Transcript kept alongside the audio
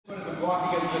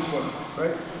block against this foot,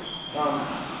 right?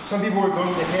 Some people are going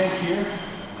with the hand here.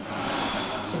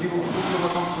 Some people feel more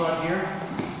comfortable out here.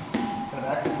 Kind of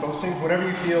active posting. Whatever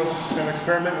you feel, kind of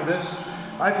experiment with this.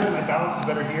 I feel like my balance is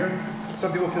better here.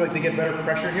 Some people feel like they get better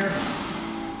pressure here.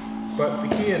 But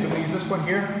the key is when we use this foot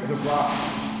here as a block,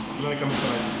 and then I come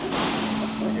inside.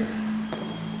 Right here.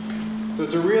 So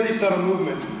it's a really subtle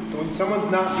movement. So when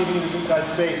someone's not giving you this inside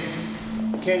space,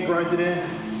 you can't grind it in.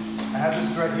 I have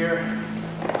this right here.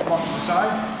 Walk to the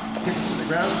side, kick this to the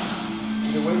ground.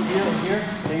 Either wait here or here.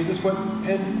 And I use this foot,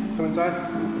 pin, come inside,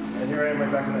 and here I am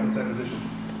right back in that inside position.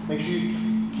 Make sure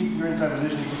you keep your inside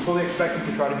position. You can fully expect you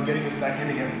to try to be getting this back in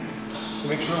again. So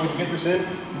make sure when you get this in,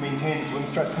 you maintain it. So when it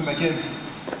starts to come back in,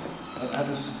 I have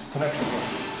this connection here.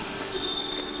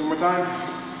 So one more time.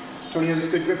 Tony has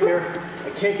this good grip here. I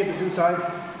can't get this inside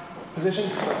position,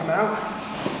 so I come out,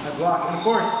 I block. And of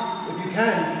course, if you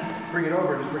can, bring it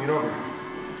over, just bring it over.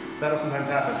 That'll sometimes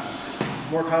happen.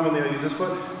 More commonly, I use this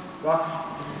foot,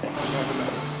 block, and come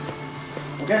back.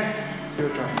 Okay? Let's give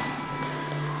it a try.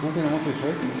 1, 2,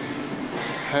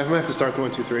 3. I might have to start the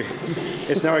 1, 2, 3.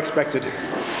 It's now expected.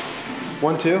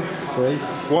 1, 2, 3.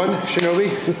 1,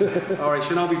 Shinobi. Alright,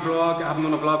 Shinobi vlog. I haven't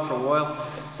done a vlog for a while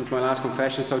since my last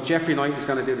confession. So Jeffrey Knight is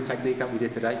going to do the technique that we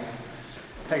did today.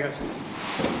 Hey guys.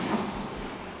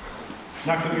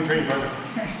 Not killing your training partner.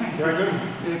 See what I'm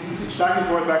doing? Back and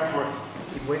forth, back and forth.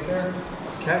 Keep weight there,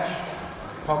 catch,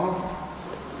 pummel.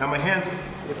 Now my hands,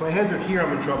 if my hands are here,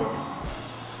 I'm in trouble.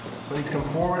 So I need to come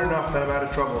forward enough that I'm out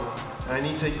of trouble. And I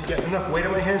need to get enough weight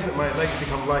on my hands that my legs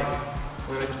become light.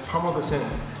 I'm going to pummel this in.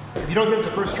 If you don't get it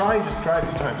the first try, just try a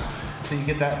few times. So you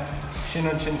get that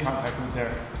shin-on-shin contact right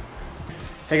there.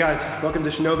 Hey guys, welcome to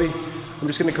Shinobi. I'm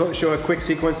just going to show a quick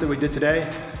sequence that we did today.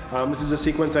 This is a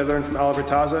sequence I learned from Oliver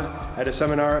Taza at a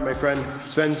seminar at my friend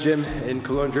Sven's gym in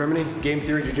Cologne, Germany. Game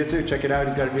Theory Jiu-Jitsu, check it out,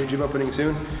 he's got a new gym opening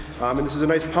soon. And this is a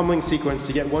nice pummeling sequence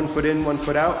to get 1 foot in, 1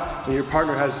 foot out, when your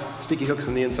partner has sticky hooks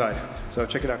on the inside. So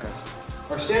check it out, guys.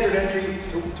 Our standard entry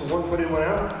to 1 foot in, 1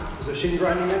 out is a shin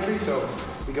grinding entry. So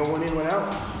we go 1 in, 1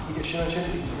 out, you get shin on shin,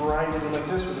 you grind it in like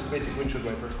this with this basic windshield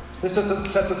wiper. This sets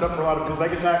us up for a lot of good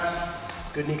leg attacks,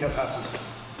 good kneecap passes,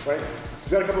 right?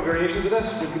 We've got a couple of variations of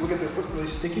this. When people get their foot really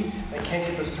sticky and can't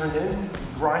get this turned in, you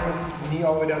grind the knee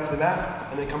all the way down to the mat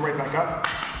and then come right back up.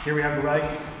 Here we have the leg.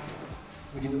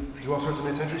 We can do all sorts of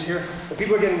nice entries here. But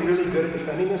people are getting really good at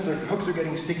defending this. Their hooks are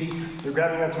getting sticky. They're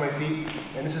grabbing onto my feet,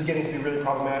 and this is getting to be really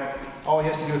problematic. All he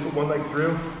has to do is put 1 leg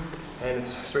through, and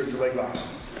it's straight into leg locks.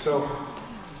 So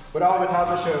what Oliver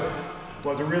Taza showed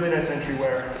was a really nice entry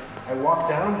where I walk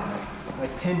down, and I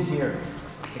pin here.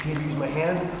 I can either use my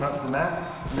hand, come out to the mat,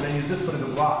 and then I use this foot as a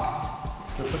block.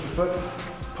 So foot to foot,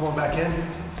 pull them back in,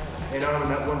 and now I'm in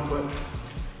that 1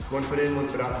 foot in, 1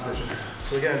 foot out position.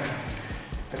 So again,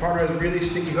 my partner has really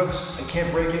sticky hooks, I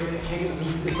can't break it, I can't get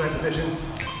this inside position,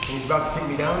 and he's about to take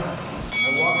me down.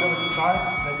 I walk it over to the side,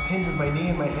 and I pin with my knee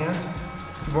and my hands.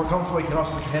 If you're more comfortable, you can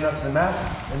also put your hand out to the mat,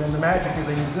 and then the magic is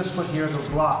I use this foot here as a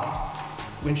block.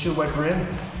 Windshield wiper in,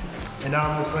 and now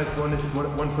I'm in this nice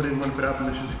 1 foot in, 1 foot out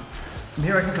position. From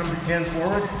here I can come hands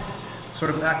forward,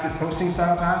 sort of active posting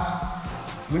style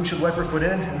pass, windshield wiper foot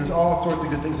in, and there's all sorts of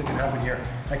good things that can happen here.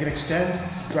 I can extend,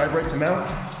 drive right to mount,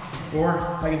 or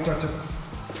I can start to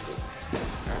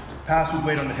pass with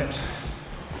weight on the hips.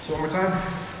 So one more time,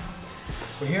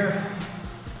 we're here,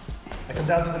 I come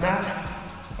down to the mat,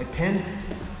 I pin,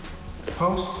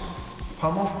 post,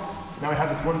 pummel. Now I have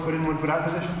this 1 foot in, 1 foot out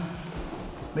position.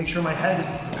 Make sure my head is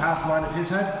the path line of his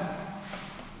head,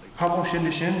 pummel shin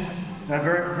to shin. And I'm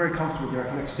very, very comfortable there. I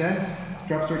can extend,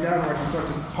 drop straight down, or I can start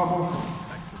to pummel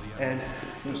and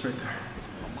go straight there.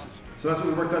 So that's what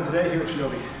we worked on today here at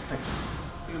Shinobi. Thanks.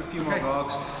 Doing a few more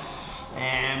vlogs.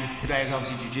 Today is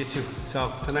obviously Jiu-Jitsu.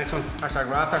 So the next one,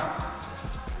 #Rafter.